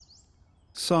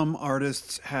Some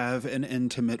artists have an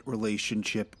intimate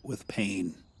relationship with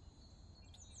pain.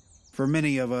 For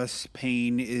many of us,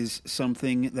 pain is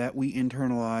something that we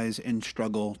internalize and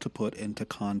struggle to put into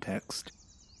context.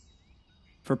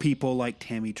 For people like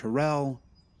Tammy Terrell,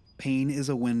 pain is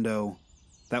a window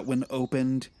that, when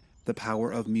opened, the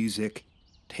power of music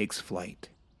takes flight.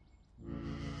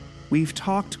 We've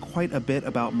talked quite a bit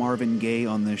about Marvin Gaye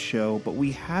on this show, but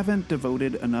we haven't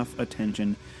devoted enough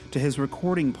attention to his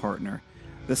recording partner,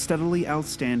 the steadily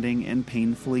outstanding and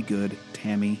painfully good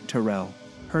Tammy Terrell.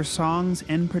 Her songs,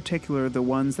 in particular the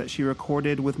ones that she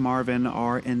recorded with Marvin,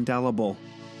 are indelible.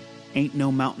 Ain't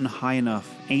No Mountain High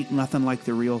Enough, Ain't Nothing Like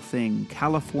the Real Thing,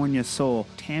 California Soul.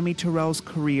 Tammy Terrell's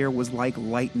career was like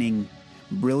lightning,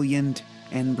 brilliant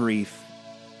and brief.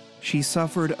 She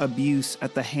suffered abuse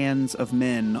at the hands of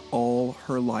men all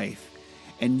her life,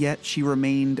 and yet she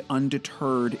remained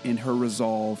undeterred in her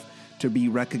resolve to be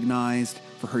recognized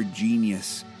for her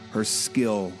genius, her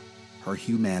skill, her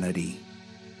humanity.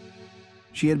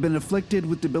 She had been afflicted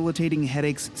with debilitating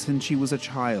headaches since she was a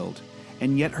child,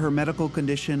 and yet her medical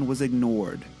condition was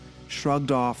ignored,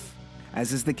 shrugged off,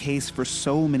 as is the case for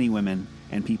so many women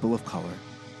and people of color.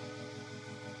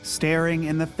 Staring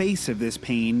in the face of this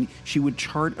pain, she would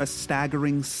chart a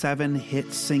staggering 7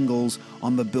 hit singles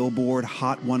on the Billboard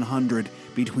Hot 100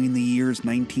 between the years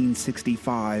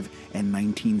 1965 and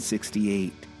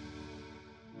 1968.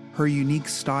 Her unique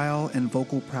style and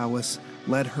vocal prowess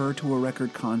led her to a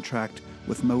record contract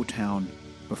with Motown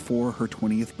before her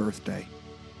 20th birthday.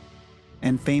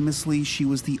 And famously, she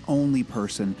was the only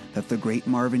person that the great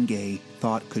Marvin Gaye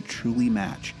thought could truly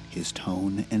match his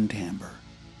tone and timbre.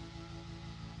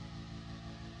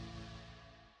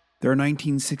 Their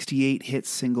 1968 hit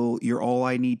single, You're All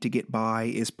I Need to Get By,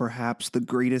 is perhaps the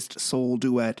greatest soul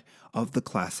duet of the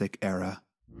classic era.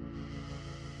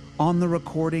 On the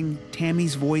recording,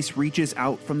 Tammy's voice reaches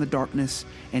out from the darkness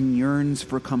and yearns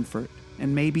for comfort,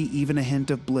 and maybe even a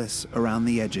hint of bliss around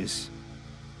the edges.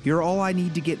 You're All I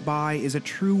Need to Get By is a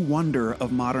true wonder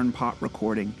of modern pop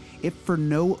recording, if for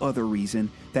no other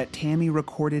reason that Tammy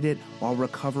recorded it while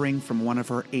recovering from one of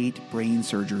her 8 brain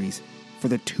surgeries for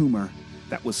the tumor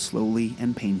that was slowly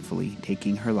and painfully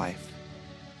taking her life.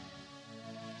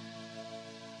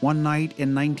 One night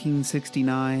in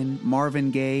 1969,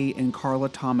 Marvin Gaye and Carla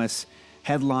Thomas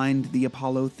headlined the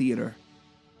Apollo Theater.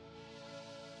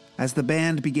 As the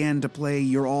band began to play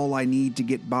You're All I Need to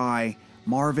Get By,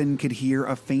 Marvin could hear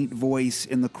a faint voice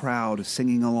in the crowd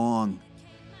singing along.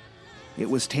 It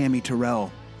was Tammy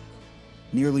Terrell,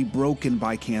 nearly broken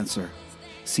by cancer,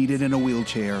 seated in a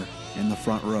wheelchair in the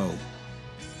front row.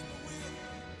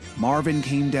 Marvin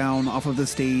came down off of the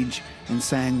stage and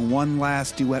sang one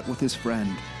last duet with his friend.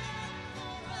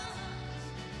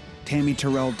 Tammy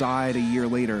Terrell died a year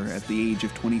later at the age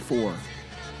of 24.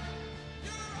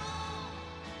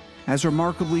 As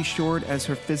remarkably short as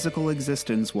her physical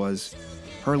existence was,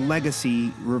 her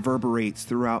legacy reverberates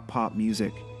throughout pop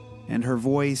music, and her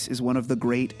voice is one of the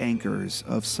great anchors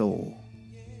of soul.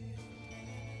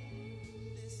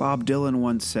 Bob Dylan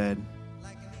once said,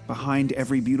 "Behind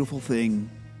every beautiful thing,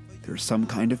 there's some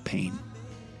kind of pain."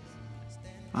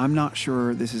 I'm not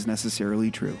sure this is necessarily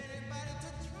true,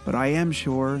 but I am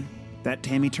sure that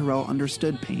Tammy Terrell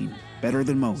understood pain better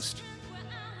than most,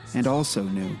 and also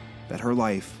knew that her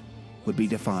life would be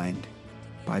defined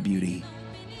by beauty.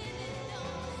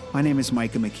 My name is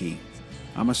Micah McKee.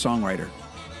 I'm a songwriter,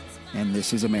 and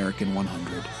this is American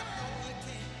 100.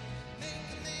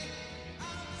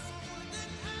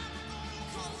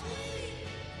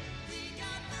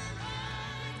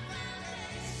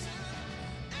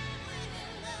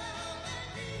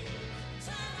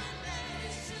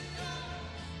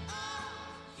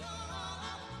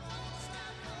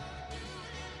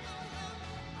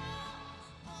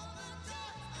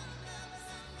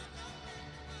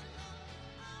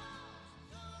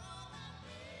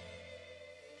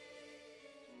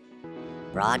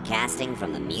 Broadcasting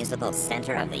from the musical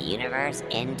center of the universe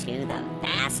into the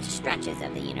vast stretches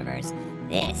of the universe,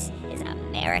 this is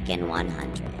American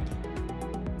 100.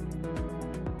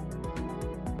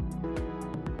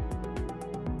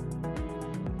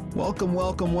 Welcome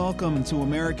to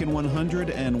American 100,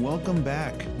 and welcome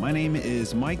back. My name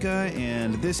is Micah,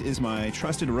 and this is my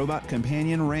trusted robot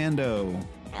companion, Rando.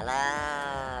 Hello.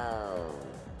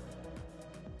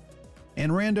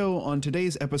 And Rando, on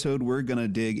today's episode, we're going to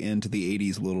dig into the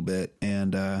 80s a little bit.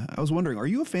 And I was wondering, are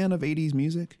you a fan of 80s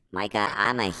music? Micah,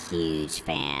 I'm a huge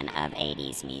fan of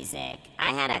 80s music.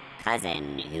 I had a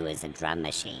cousin who was a drum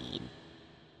machine.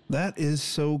 That is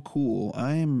so cool.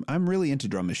 I'm really into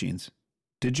drum machines.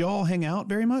 Did y'all hang out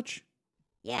very much?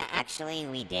 Yeah, actually,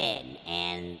 we did.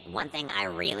 And one thing I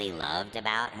really loved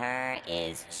about her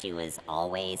is she was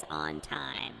always on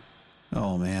time.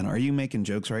 Oh man, are you making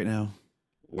jokes right now?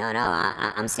 No,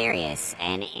 I'm serious.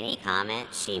 And any comment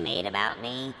she made about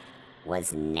me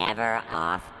was never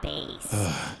off base.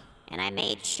 And I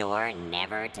made sure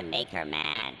never to make her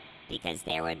mad because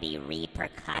there would be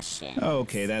repercussions.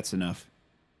 Okay, that's enough.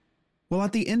 Well,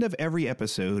 at the end of every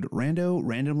episode, Rando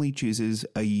randomly chooses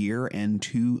a year and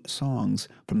 2 songs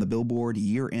from the Billboard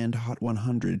Year-End Hot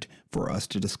 100 for us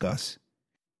to discuss.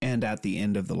 And at the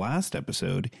end of the last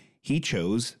episode, he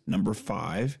chose number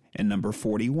 5 and number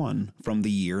 41 from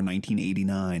the year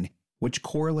 1989, which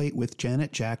correlate with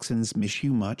Janet Jackson's Miss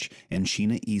You Much and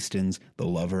Sheena Easton's The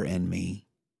Lover and Me.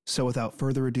 So without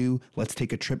further ado, let's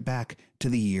take a trip back to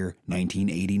the year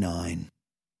 1989.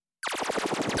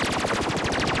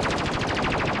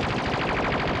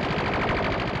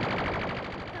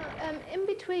 In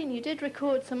between, you did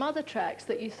record some other tracks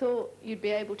that you thought you'd be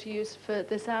able to use for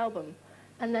this album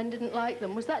and then didn't like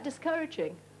them. Was that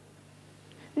discouraging?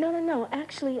 No.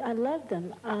 Actually, I love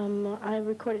them. I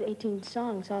recorded 18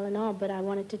 songs all in all, but I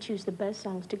wanted to choose the best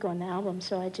songs to go on the album,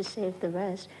 so I just saved the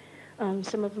rest.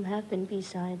 Some of them have been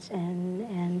B-sides,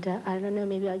 and I don't know,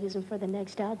 maybe I'll use them for the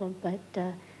next album, but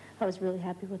I was really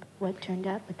happy with what turned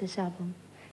out with this album.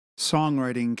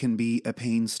 Songwriting can be a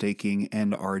painstaking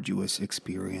and arduous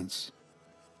experience.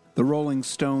 The Rolling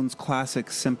Stones' classic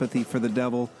Sympathy for the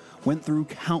Devil went through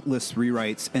countless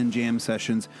rewrites and jam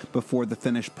sessions before the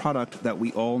finished product that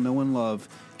we all know and love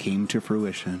came to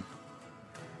fruition.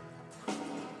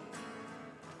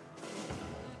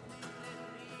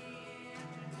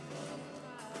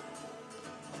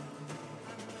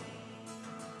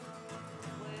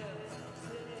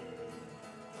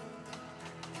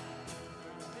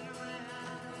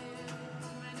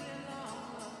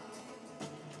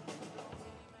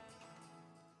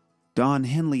 Don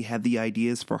Henley had the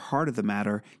ideas for Heart of the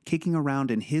Matter kicking around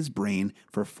in his brain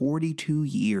for 42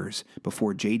 years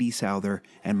before J.D. Souther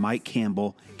and Mike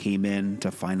Campbell came in to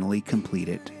finally complete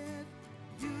it.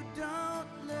 You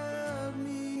don't love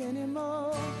me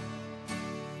anymore.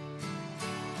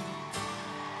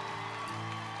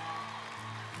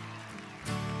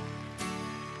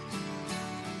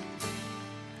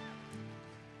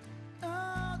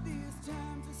 All these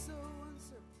times are so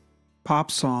uncertain.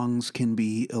 Pop songs can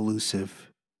be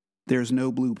elusive. There's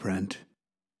no blueprint,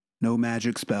 no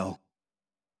magic spell.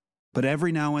 But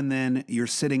every now and then, you're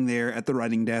sitting there at the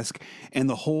writing desk, and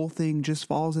the whole thing just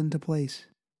falls into place.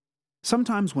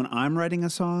 Sometimes when I'm writing a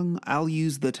song, I'll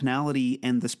use the tonality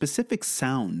and the specific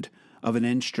sound of an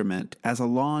instrument as a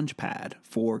launch pad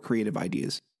for creative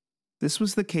ideas. This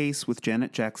was the case with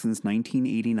Janet Jackson's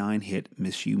 1989 hit,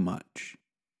 Miss You Much.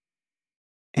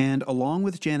 And along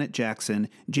with Janet Jackson,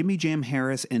 Jimmy Jam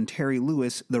Harris and Terry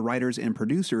Lewis, the writers and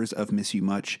producers of Miss You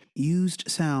Much,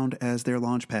 used sound as their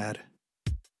launchpad.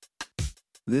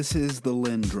 This is the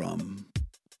LinnDrum.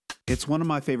 It's one of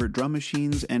my favorite drum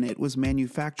machines, and it was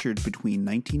manufactured between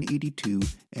 1982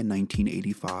 and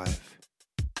 1985.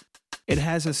 It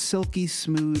has a silky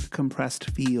smooth compressed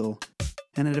feel,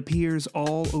 and it appears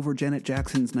all over Janet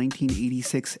Jackson's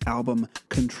 1986 album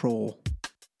Control.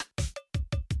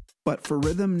 But for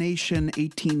Rhythm Nation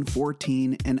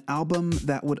 1814, an album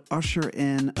that would usher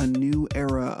in a new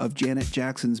era of Janet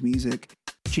Jackson's music,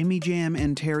 Jimmy Jam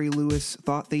and Terry Lewis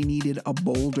thought they needed a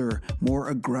bolder, more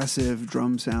aggressive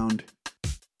drum sound.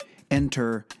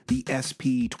 Enter the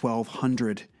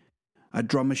SP-1200, a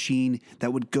drum machine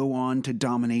that would go on to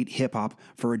dominate hip-hop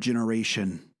for a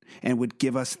generation and would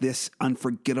give us this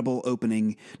unforgettable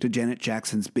opening to Janet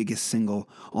Jackson's biggest single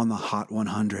on the Hot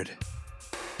 100.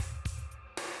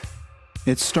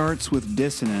 It starts with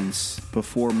dissonance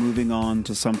before moving on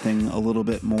to something a little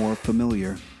bit more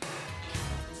familiar.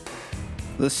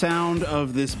 The sound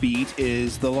of this beat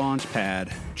is the launch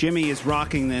pad. Jimmy is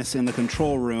rocking this in the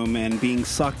control room and being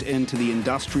sucked into the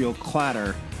industrial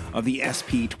clatter of the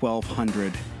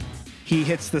SP-1200. He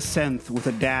hits the synth with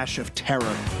a dash of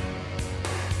terror.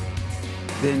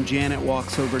 Then Janet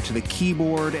walks over to the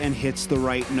keyboard and hits the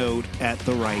right note at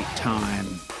the right time.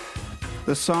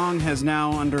 The song has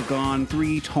now undergone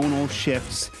 3 tonal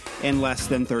shifts in less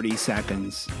than 30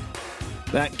 seconds.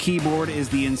 That keyboard is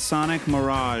the Ensoniq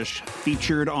Mirage,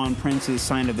 featured on Prince's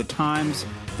Sign of the Times,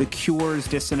 The Cure's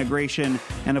Disintegration,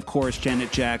 and of course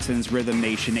Janet Jackson's Rhythm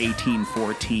Nation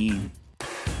 1814.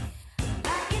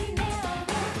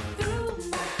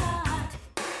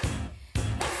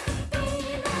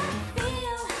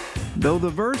 Though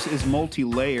the verse is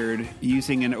multi-layered,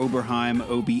 using an Oberheim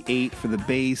OB8 for the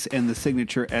bass and the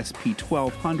signature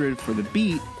SP-1200 for the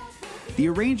beat, the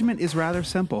arrangement is rather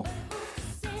simple.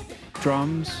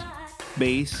 drums,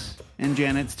 bass, and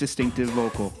Janet's distinctive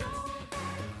vocal.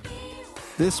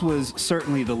 This was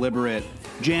certainly deliberate.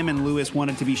 Jam and Lewis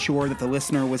wanted to be sure that the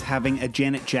listener was having a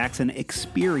Janet Jackson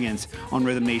experience on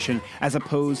Rhythm Nation as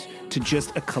opposed to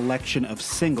just a collection of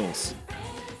singles.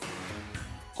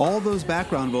 All those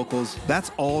background vocals,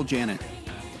 that's all Janet.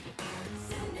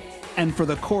 And for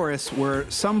the chorus, where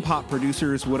some pop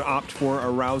producers would opt for a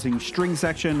rousing string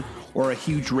section or a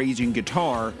huge raging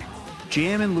guitar,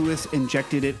 Jam and Lewis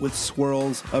injected it with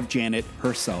swirls of Janet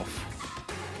herself.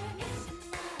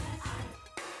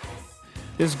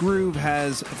 This groove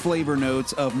has flavor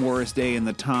notes of Morris Day and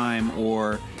the Time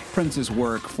or Prince's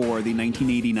work for the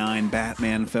 1989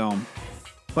 Batman film.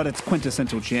 But it's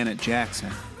quintessential Janet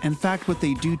Jackson. In fact, what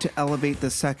they do to elevate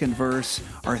the second verse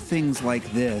are things like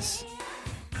this.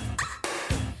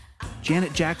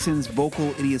 Janet Jackson's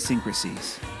vocal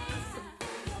idiosyncrasies.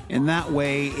 In that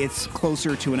way, it's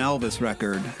closer to an Elvis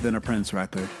record than a Prince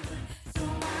record.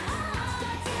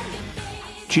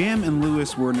 Jam and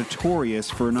Lewis were notorious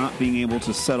for not being able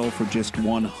to settle for just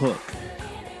one hook.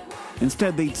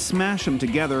 Instead, they'd smash them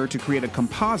together to create a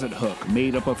composite hook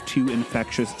made up of two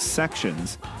infectious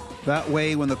sections. That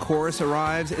way, when the chorus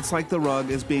arrives, it's like the rug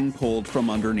is being pulled from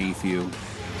underneath you.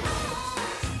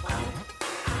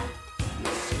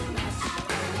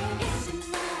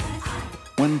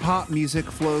 When pop music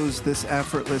flows this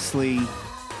effortlessly,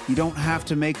 you don't have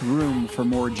to make room for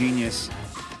more genius.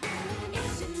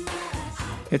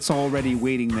 It's already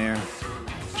waiting there,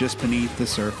 just beneath the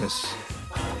surface.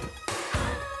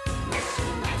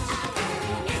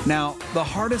 Now, the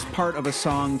hardest part of a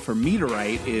song for me to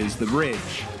write is the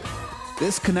bridge.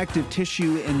 This connective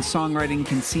tissue in songwriting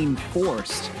can seem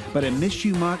forced, but in Miss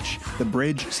You Much, the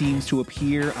bridge seems to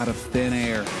appear out of thin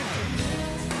air.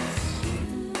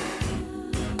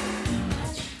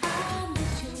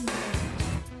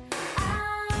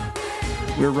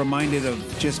 We're reminded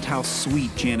of just how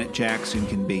sweet Janet Jackson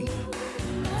can be.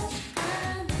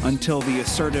 Until the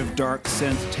assertive dark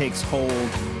synth takes hold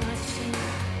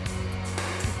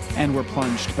and we're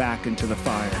plunged back into the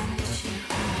fire.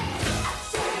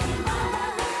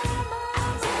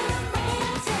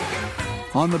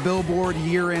 On the Billboard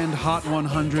year-end Hot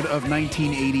 100 of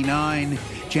 1989,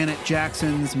 Janet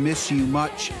Jackson's Miss You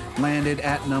Much landed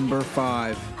at number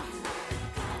 5.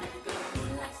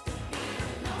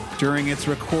 During its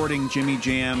recording, Jimmy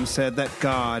Jam said that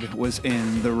God was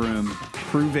in the room,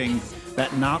 proving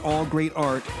that not all great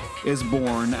art is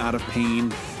born out of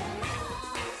pain.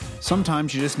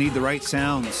 Sometimes you just need the right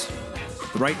sounds,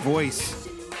 the right voice,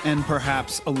 and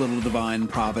perhaps a little divine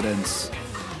providence.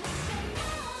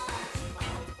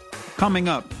 Coming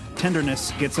up,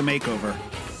 tenderness gets a makeover.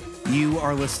 You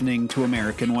are listening to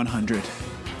American 100.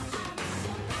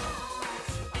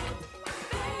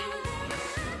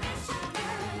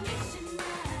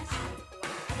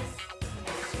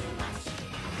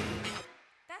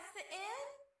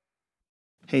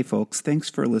 Hey folks, thanks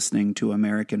for listening to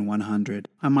American 100.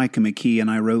 I'm Micah McKee and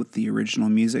I wrote the original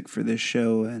music for this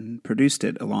show and produced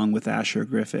it along with Asher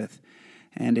Griffith.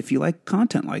 And if you like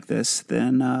content like this,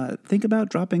 then think about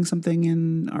dropping something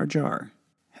in our jar.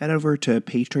 Head over to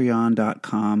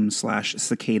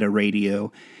patreon.com/cicada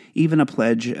radio. Even a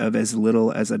pledge of as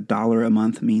little as $1 a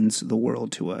month means the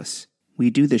world to us. We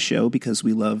do this show because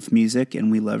we love music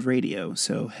and we love radio.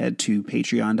 So head to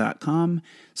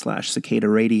patreon.com/cicada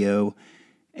radio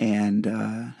and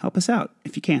help us out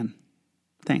if you can.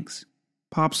 Thanks.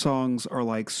 Pop songs are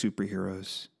like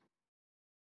superheroes.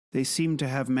 They seem to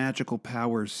have magical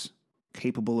powers,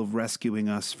 capable of rescuing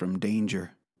us from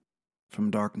danger,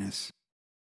 from darkness.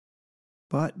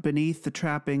 But beneath the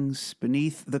trappings,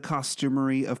 beneath the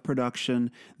costumery of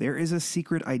production, there is a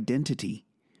secret identity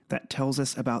that tells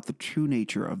us about the true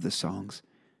nature of the songs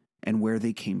and where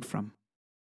they came from.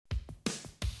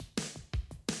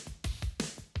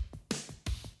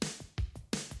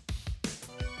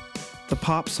 The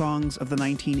pop songs of the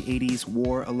 1980s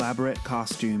wore elaborate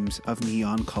costumes of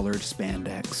neon-colored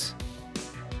spandex.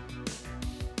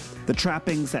 The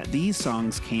trappings that these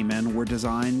songs came in were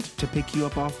designed to pick you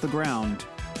up off the ground,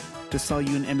 to sell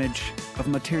you an image of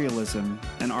materialism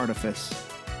and artifice.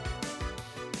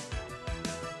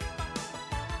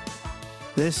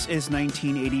 This is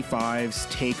 1985's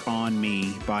Take On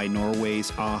Me by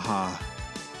Norway's a-ha.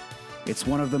 It's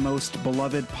one of the most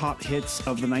beloved pop hits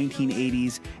of the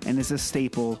 1980s and is a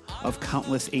staple of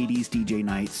countless 80s DJ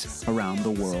nights around the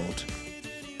world.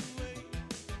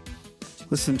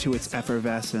 Listen to its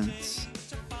effervescence,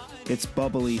 its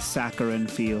bubbly saccharine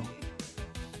feel.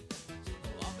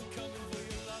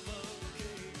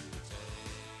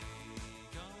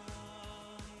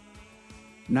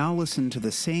 Now listen to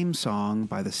the same song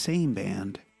by the same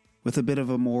band with a bit of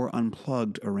a more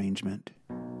unplugged arrangement.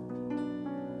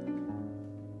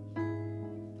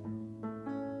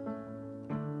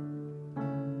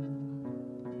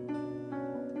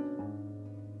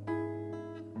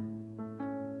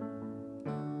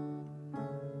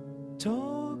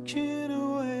 Talking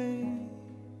away,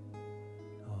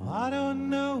 oh, I don't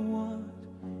know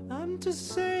what I'm to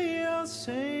say, I'll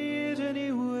say it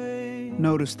anyway.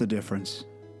 Notice the difference.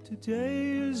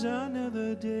 Today is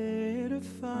another day to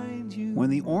find you. When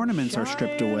the ornaments are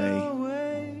stripped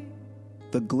away,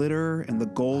 the glitter and the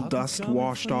gold dust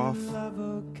washed off,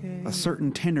 a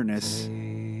certain tenderness,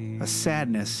 a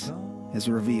sadness is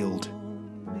revealed.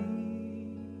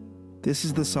 This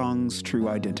is the song's true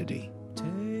identity.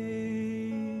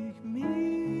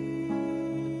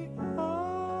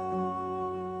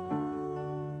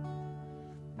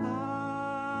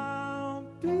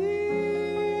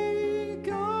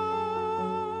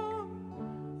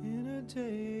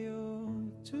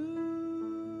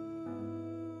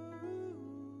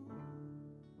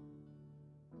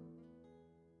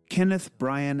 Kenneth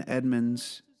Brian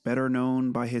Edmonds, better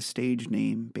known by his stage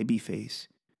name Babyface,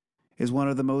 is one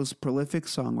of the most prolific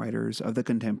songwriters of the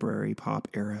contemporary pop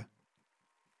era.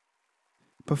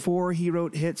 Before he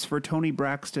wrote hits for Toni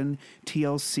Braxton,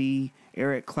 TLC,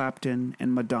 Eric Clapton,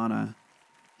 and Madonna,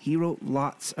 he wrote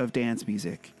lots of dance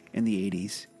music in the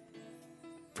 80s.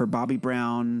 For Bobby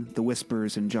Brown, The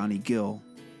Whispers, and Johnny Gill.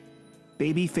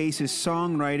 Babyface's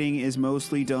songwriting is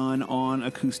mostly done on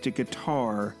acoustic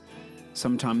guitar,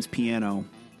 sometimes piano.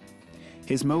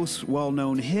 His most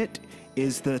well-known hit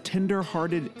is the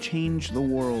tender-hearted Change the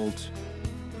World.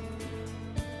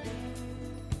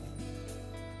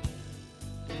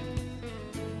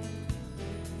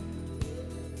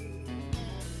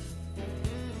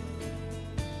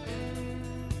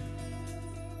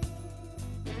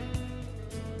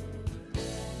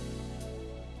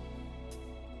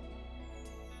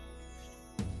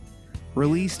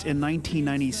 Released in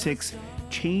 1996,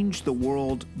 Change the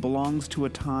World belongs to a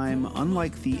time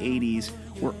unlike the 80s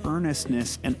where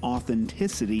earnestness and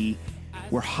authenticity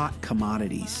were hot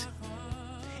commodities.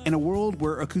 In a world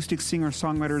where acoustic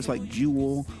singer-songwriters like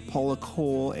Jewel, Paula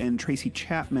Cole, and Tracy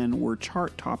Chapman were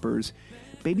chart toppers,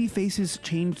 Babyface's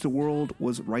Change the World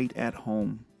was right at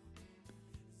home.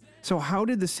 So how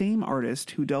did the same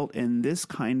artist who dealt in this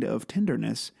kind of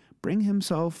tenderness bring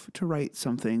himself to write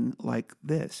something like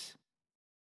this?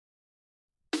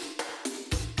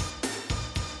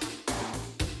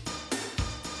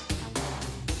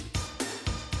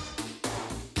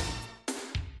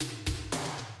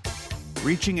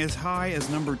 Reaching as high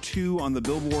as number 2 on the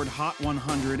Billboard Hot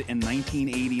 100 in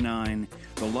 1989,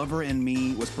 The Lover and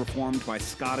Me was performed by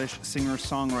Scottish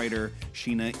singer-songwriter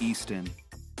Sheena Easton.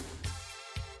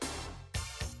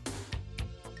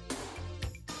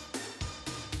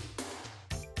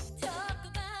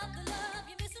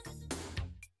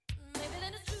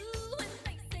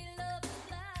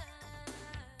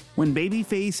 When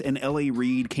Babyface and L.A.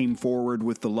 Reid came forward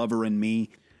with The Lover and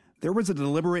Me, there was a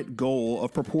deliberate goal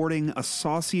of purporting a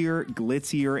saucier,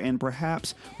 glitzier, and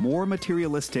perhaps more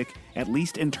materialistic, at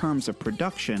least in terms of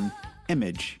production,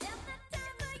 image.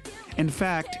 In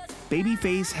fact,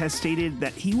 Babyface has stated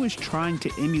that he was trying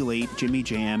to emulate Jimmy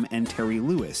Jam and Terry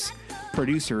Lewis,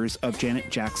 producers of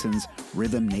Janet Jackson's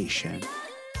Rhythm Nation.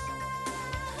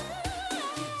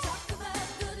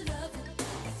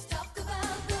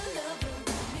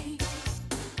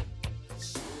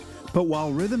 But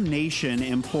while Rhythm Nation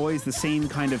employs the same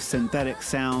kind of synthetic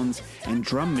sounds and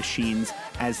drum machines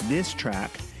as this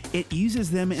track, it uses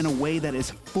them in a way that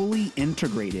is fully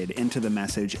integrated into the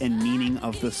message and meaning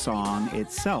of the song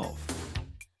itself.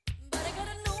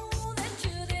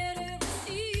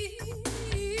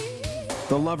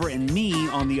 The Lover and Me,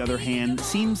 on the other hand,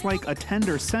 seems like a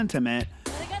tender sentiment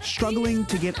struggling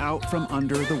to get out from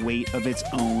under the weight of its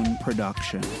own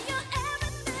production.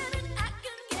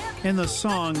 In the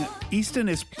song, Easton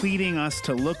is pleading us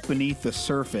to look beneath the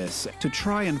surface, to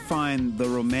try and find the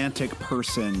romantic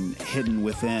person hidden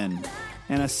within.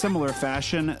 In a similar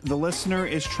fashion, the listener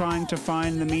is trying to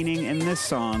find the meaning in this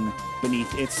song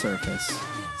beneath its surface.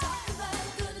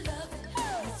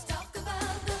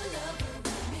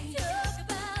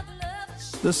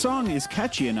 The song is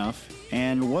catchy enough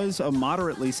and was a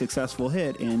moderately successful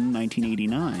hit in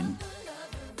 1989.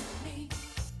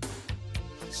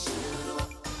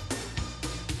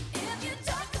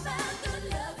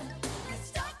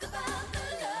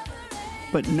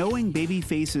 But knowing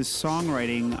Babyface's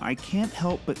songwriting, I can't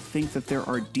help but think that there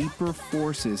are deeper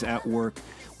forces at work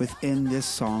within this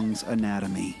song's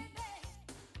anatomy.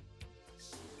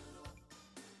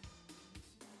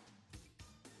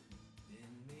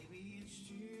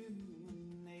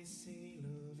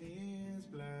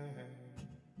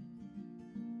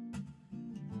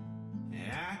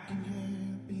 can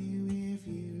help you if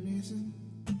you listen.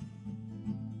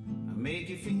 I'll make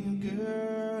you feel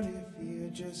good if you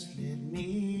just let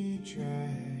me try.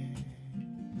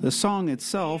 The song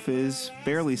itself is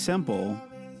fairly simple,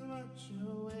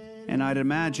 and I'd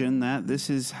imagine that this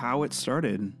is how it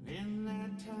started,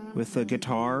 with a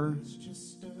guitar,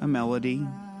 a melody,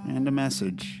 and a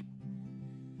message.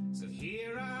 So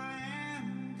here I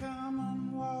am, come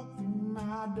and walk through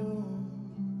my door,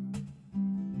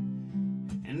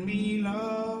 and be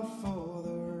loved for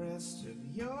the rest of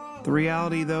your The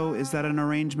reality, though, is that an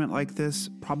arrangement like this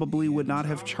probably would not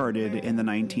have charted in the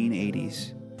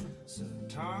 1980s.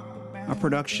 A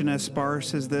production as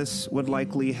sparse as this would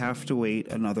likely have to wait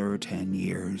another 10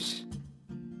 years.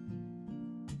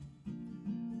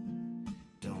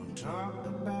 Don't talk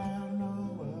about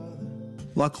no other.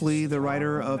 Luckily, the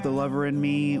writer of The Lover in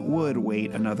Me would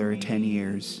wait another 10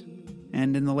 years,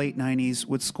 and in the late 90s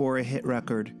would score a hit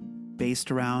record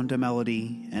based around a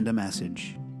melody and a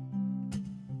message.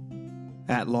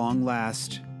 At long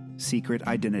last, secret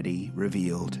identity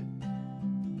revealed.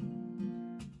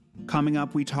 Coming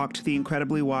up, we talk to the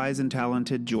incredibly wise and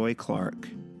talented Joy Clark.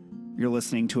 You're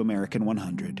listening to American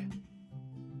 100.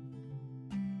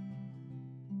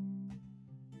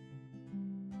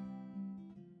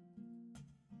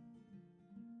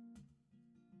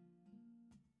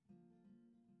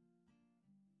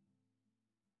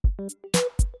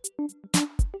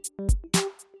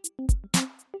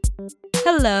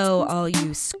 Hello, all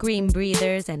you scream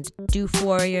breathers and doof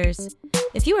warriors.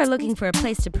 If you are looking for a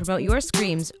place to promote your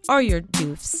screams or your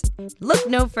doofs, look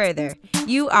no further.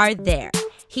 You are there.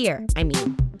 Here,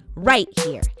 right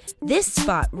here. This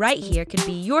spot right here could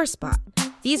be your spot.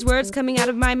 These words coming out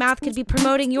of my mouth could be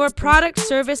promoting your product,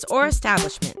 service, or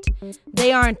establishment.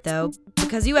 They aren't, though,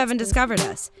 because you haven't discovered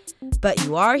us. But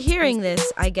you are hearing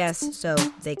this, I guess, so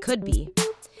they could be.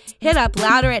 Hit up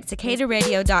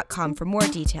louder@cicadaradio.com for more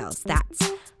details.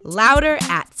 That's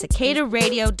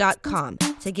louder@cicadaradio.com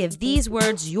to give these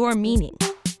words your meaning.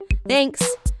 Thanks.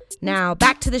 Now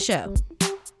back to the show.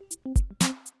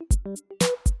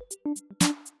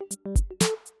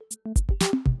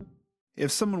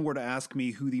 If someone were to ask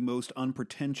me who the most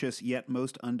unpretentious yet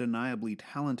most undeniably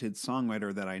talented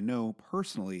songwriter that I know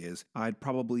personally is, I'd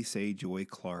probably say Joy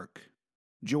Clark.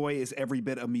 Joy is every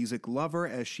bit a music lover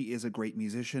as she is a great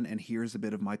musician, and here's a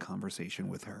bit of my conversation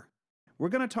with her. We're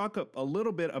going to talk a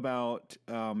little bit about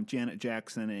Janet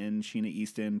Jackson and Sheena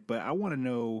Easton, but I want to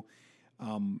know,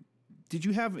 did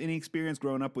you have any experience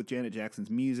growing up with Janet Jackson's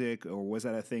music, or was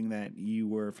that a thing that you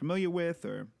were familiar with?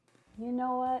 Or You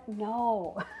know what?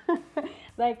 No.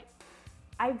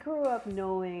 I grew up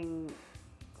knowing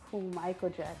who Michael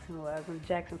Jackson was and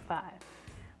Jackson 5,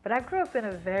 but I grew up in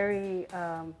a very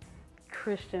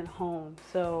Christian home,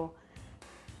 so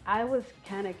I was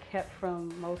kind of kept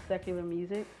from most secular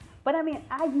music. But I mean,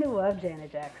 I knew of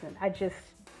Janet Jackson. I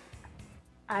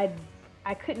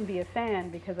couldn't be a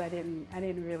fan because I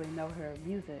didn't really know her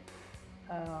music.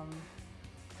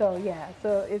 So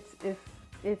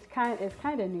it's kind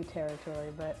of new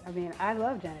territory. But I mean, I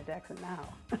love Janet Jackson now.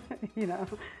 You know,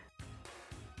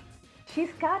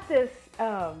 she's got this.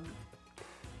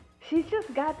 She's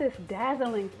just got this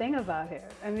dazzling thing about her.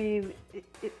 I mean,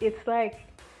 it's like,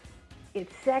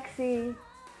 it's sexy,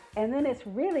 and then it's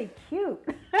really cute.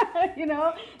 You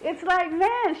know, it's like,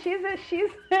 man,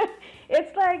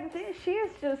 it's like,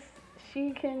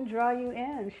 she can draw you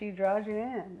in. She draws you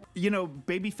in. You know,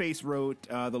 Babyface wrote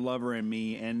The Lover in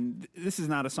Me, and this is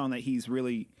not a song that he's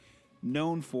really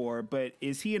known for, but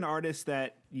is he an artist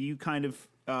that you kind of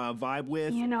vibe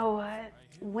with? You know what?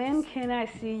 When Can I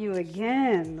See You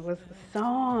Again was the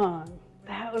song.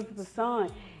 That was the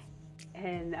song.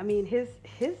 And I mean, his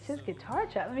guitar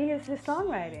chops. I mean, his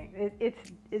songwriting.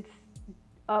 It's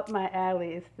up my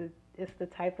alley. It's the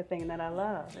type of thing that I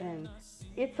love. And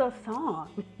it's a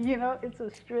song. You know, it's a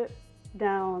stripped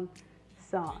down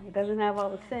song. It doesn't have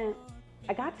all the synth.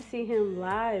 I got to see him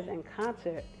live in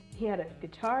concert. He had a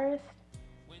guitarist,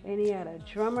 and he had a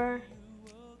drummer,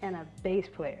 and a bass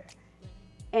player.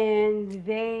 And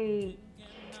they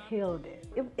killed it.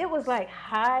 It was like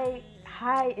high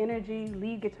energy,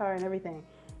 lead guitar and everything.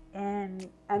 And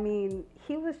I mean,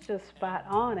 he was just spot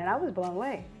on, and I was blown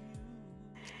away.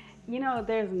 You know,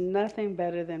 there's nothing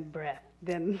better than breath,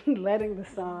 than letting the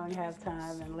song have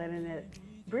time and letting it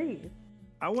breathe.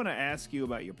 I want to ask you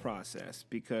about your process,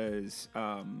 because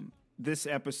this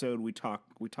episode we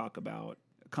talk about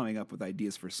coming up with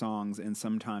ideas for songs, and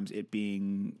sometimes it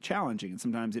being challenging, and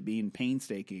sometimes it being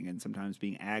painstaking, and sometimes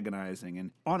being agonizing.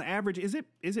 And on average, is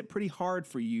it pretty hard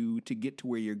for you to get to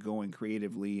where you're going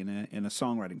creatively in a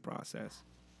songwriting process?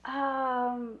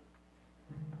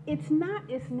 It's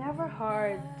never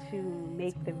hard to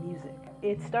make the music.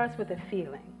 It starts with a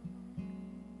feeling.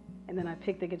 And then I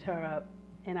pick the guitar up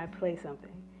and I play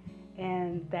something.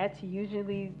 And that's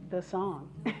usually the song.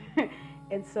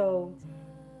 And so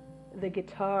the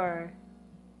guitar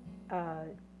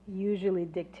usually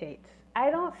dictates.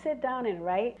 I don't sit down and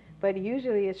write, but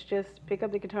usually it's just pick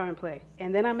up the guitar and play.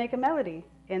 And then I make a melody,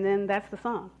 and then that's the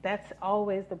song. That's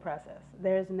always the process.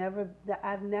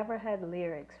 I've never had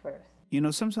lyrics first. You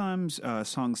know, sometimes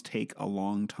songs take a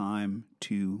long time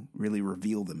to really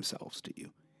reveal themselves to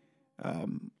you.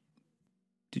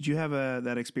 Did you have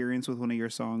that experience with one of your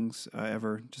songs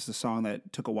ever? Just a song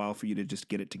that took a while for you to just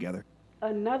get it together?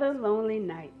 Another Lonely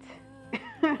Night.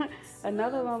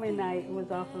 Another Lonely Night was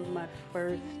off of my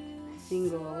first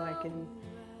single, like in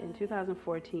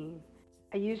 2014.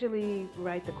 I usually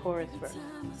write the chorus first.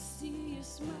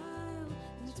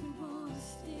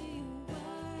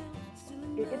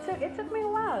 It took me a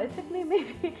while. It took me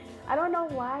maybe, I don't know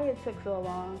why it took so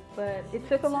long, but it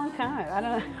took a long time. I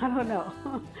don't know.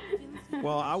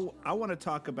 Well, I want to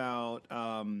talk about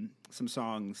some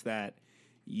songs that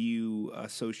you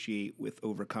associate with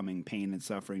overcoming pain and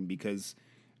suffering because,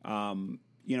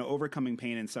 overcoming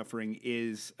pain and suffering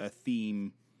is a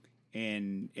theme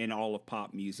in all of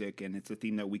pop music, and it's a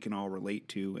theme that we can all relate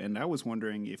to. And I was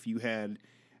wondering if you had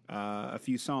a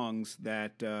few songs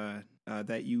that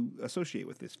that you associate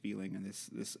with this feeling and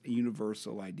this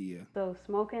universal idea. So,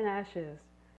 Smoke and Ashes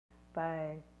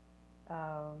by,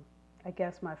 I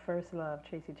guess, my first love,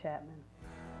 Tracy Chapman.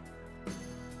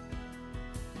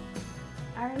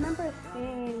 I remember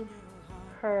seeing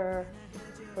her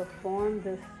perform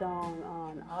this song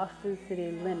on Austin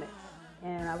City Limits,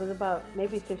 and I was about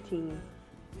maybe 15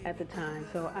 at the time,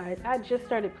 so I just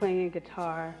started playing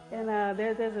guitar, and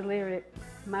there's a lyric,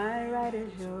 my right is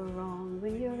your wrong,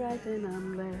 when you're right then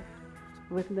I'm left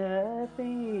with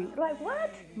nothing. Like,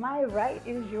 what? My right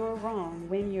is your wrong,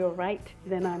 when you're right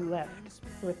then I'm left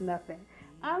with nothing.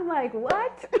 I'm like,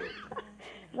 what?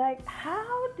 Like,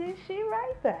 how did she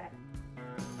write that?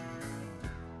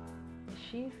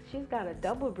 She's got a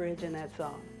double bridge in that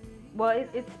song. Well,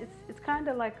 it's kind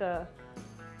of like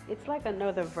it's like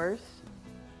another verse,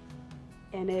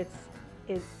 and it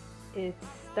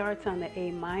starts on the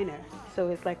A minor, so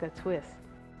it's like a twist.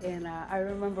 And I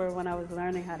remember when I was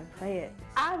learning how to play it,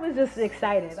 I was just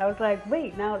excited. I was like,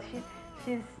 wait, now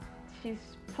she's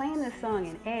playing this song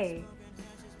in A,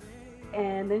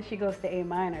 and then she goes to A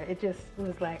minor. It just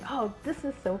was like, oh, this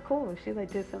is so cool. She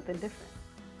like did something different.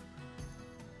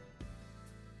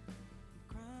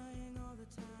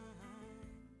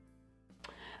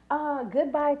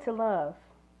 Goodbye to Love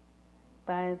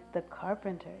by the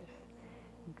Carpenters.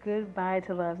 Goodbye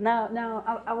to Love.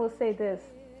 Now, I will say this.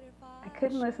 I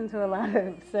couldn't listen to a lot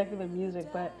of secular music,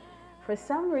 but for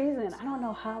some reason, I don't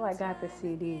know how I got the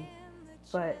CD,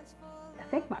 but I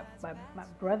think my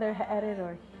brother had it,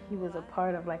 or he was a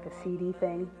part of like a CD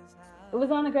thing. It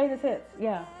was on the greatest hits,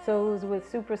 yeah. So it was with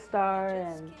Superstar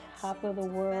and Top of the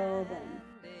World, and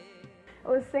I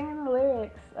was singing the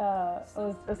lyrics. I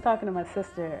was talking to my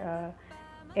sister,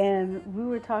 and we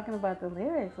were talking about the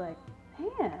lyrics like,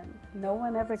 man, no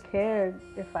one ever cared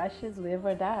if I should live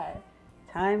or die.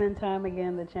 Time and time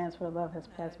again, the chance for love has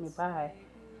passed me by.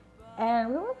 And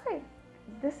we were like,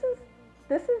 this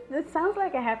sounds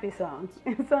like a happy song.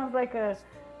 It sounds like a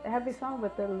happy song,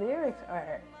 but the lyrics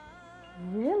are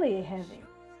really heavy,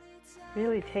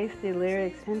 really tasty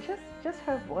lyrics, and just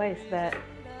her voice, that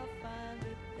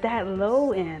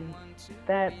low end,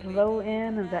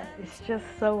 and that it's just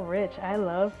so rich. I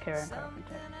love Karen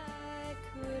Carpenter.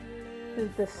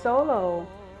 The solo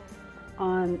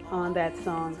on that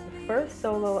song, the first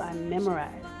solo I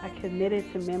memorized. I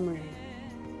committed to memory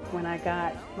when I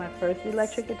got my first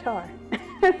electric guitar.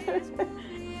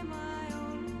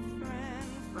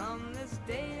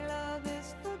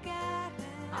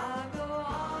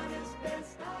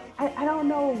 I don't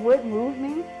know what moved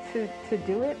me to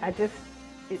do it.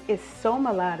 It's so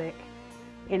melodic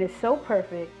and it's so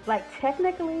perfect. Like,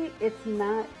 technically, it's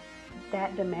not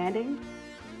that demanding,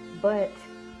 but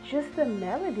just the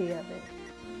melody of it.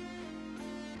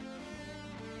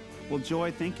 Well,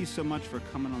 Joy, thank you so much for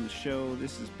coming on the show.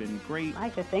 This has been great.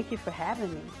 Micah, thank you for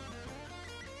having me.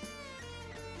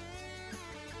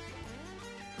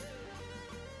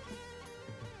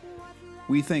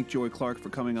 We thank Joy Clark for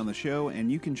coming on the show, and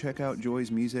you can check out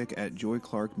Joy's music at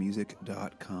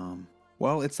joyclarkmusic.com.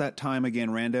 Well, it's that time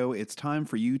again, Rando. It's time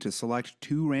for you to select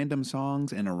 2 random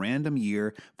songs in a random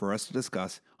year for us to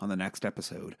discuss on the next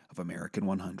episode of American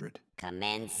 100.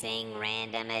 Commencing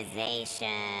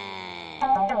randomization.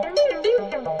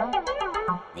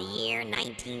 The year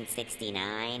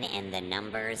 1969 and the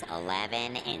numbers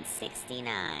 11 and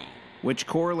 69. Which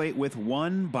correlate with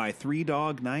 1 by Three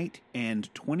Dog Night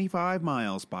and 25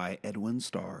 Miles by Edwin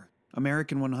Starr.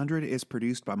 American 100 is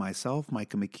produced by myself,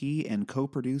 Micah McKee, and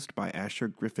co-produced by Asher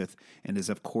Griffith, and is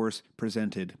of course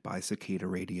presented by Cicada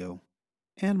Radio.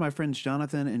 And my friends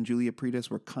Jonathan and Julia Pretis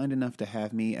were kind enough to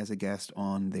have me as a guest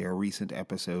on their recent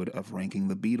episode of Ranking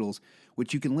the Beatles,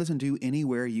 which you can listen to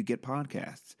anywhere you get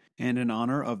podcasts. And in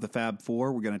honor of the Fab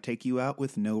Four, we're going to take you out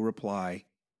with No Reply.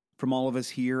 From all of us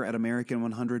here at American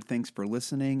 100, thanks for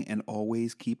listening, and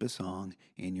always keep a song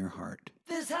in your heart.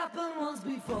 This happened once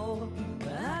before,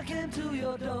 when I came to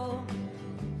your door,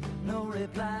 no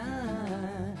reply.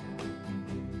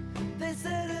 They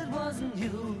said it wasn't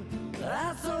you, but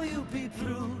I saw you peep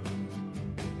through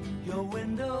your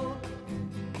window.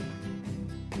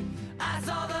 I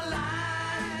saw the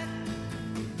light,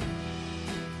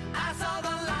 I saw the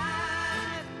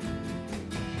light.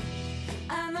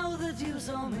 I know that you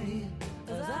saw me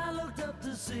as I looked up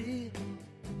to see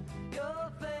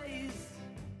your face.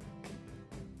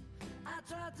 I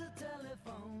tried to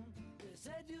telephone, they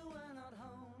said you were not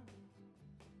home.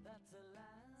 That's a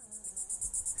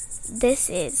lie. This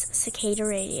is Cicada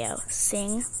Radio.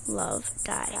 Sing, love,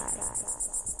 die.